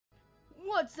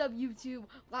What's up, YouTube?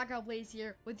 Blackout Blaze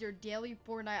here with your daily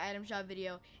Fortnite item shop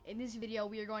video. In this video,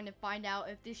 we are going to find out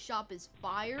if this shop is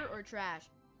fire or trash.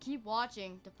 Keep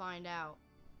watching to find out.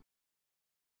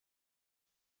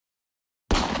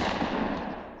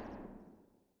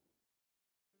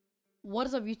 What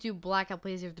is up, YouTube? Blackout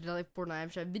Blaze here with the daily Fortnite item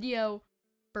shop video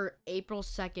for April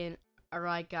 2nd.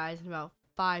 Alright, guys, in about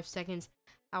 5 seconds,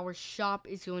 our shop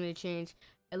is going to change.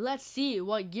 And let's see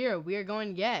what gear we are going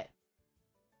to get.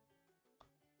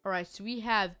 Alright, so we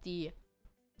have the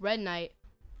Red Knight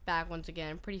back once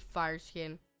again. Pretty fire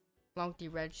skin. Along with the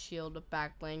red shield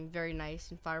back bling. Very nice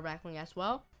and fire back bling as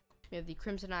well. We have the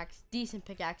Crimson Axe. Decent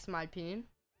pickaxe in my opinion.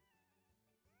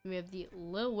 We have the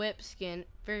Lil Whip skin.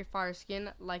 Very fire skin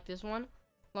like this one.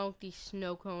 Along with the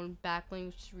Snow Cone back bling,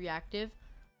 which is reactive.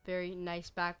 Very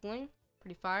nice back bling.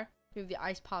 Pretty fire. We have the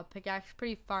Ice Pop pickaxe.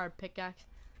 Pretty fire pickaxe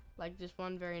like this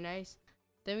one. Very nice.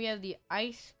 Then we have the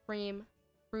Ice Cream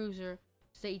Cruiser.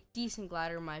 It's a decent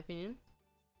glider in my opinion.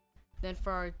 Then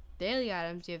for our daily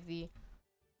items, you have the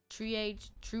Triage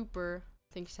Trooper,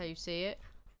 I think is how you say it,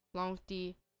 along with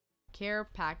the Care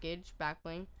Package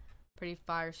backbling, pretty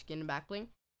fire skin backbling.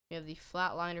 We have the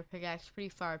Flatliner pickaxe, pretty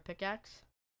fire pickaxe,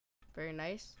 very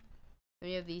nice. Then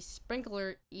we have the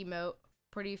Sprinkler emote,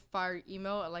 pretty fire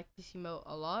emote. I like this emote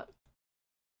a lot.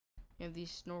 We have the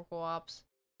Snorkel ops,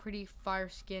 pretty fire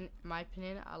skin in my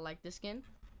opinion. I like this skin.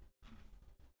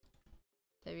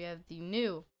 Then we have the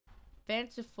new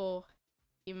Fanciful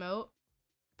emote,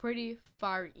 pretty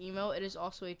fire emote. It is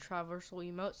also a traversal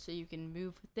emote, so you can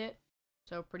move with it,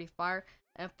 so pretty fire.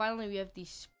 And finally, we have the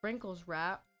Sprinkles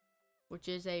wrap, which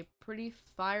is a pretty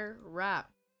fire wrap.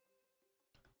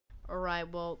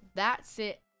 Alright, well, that's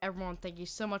it, everyone. Thank you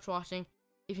so much for watching.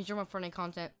 If you enjoy my Fortnite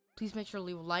content, please make sure to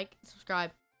leave a like,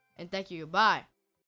 subscribe, and thank you. Bye.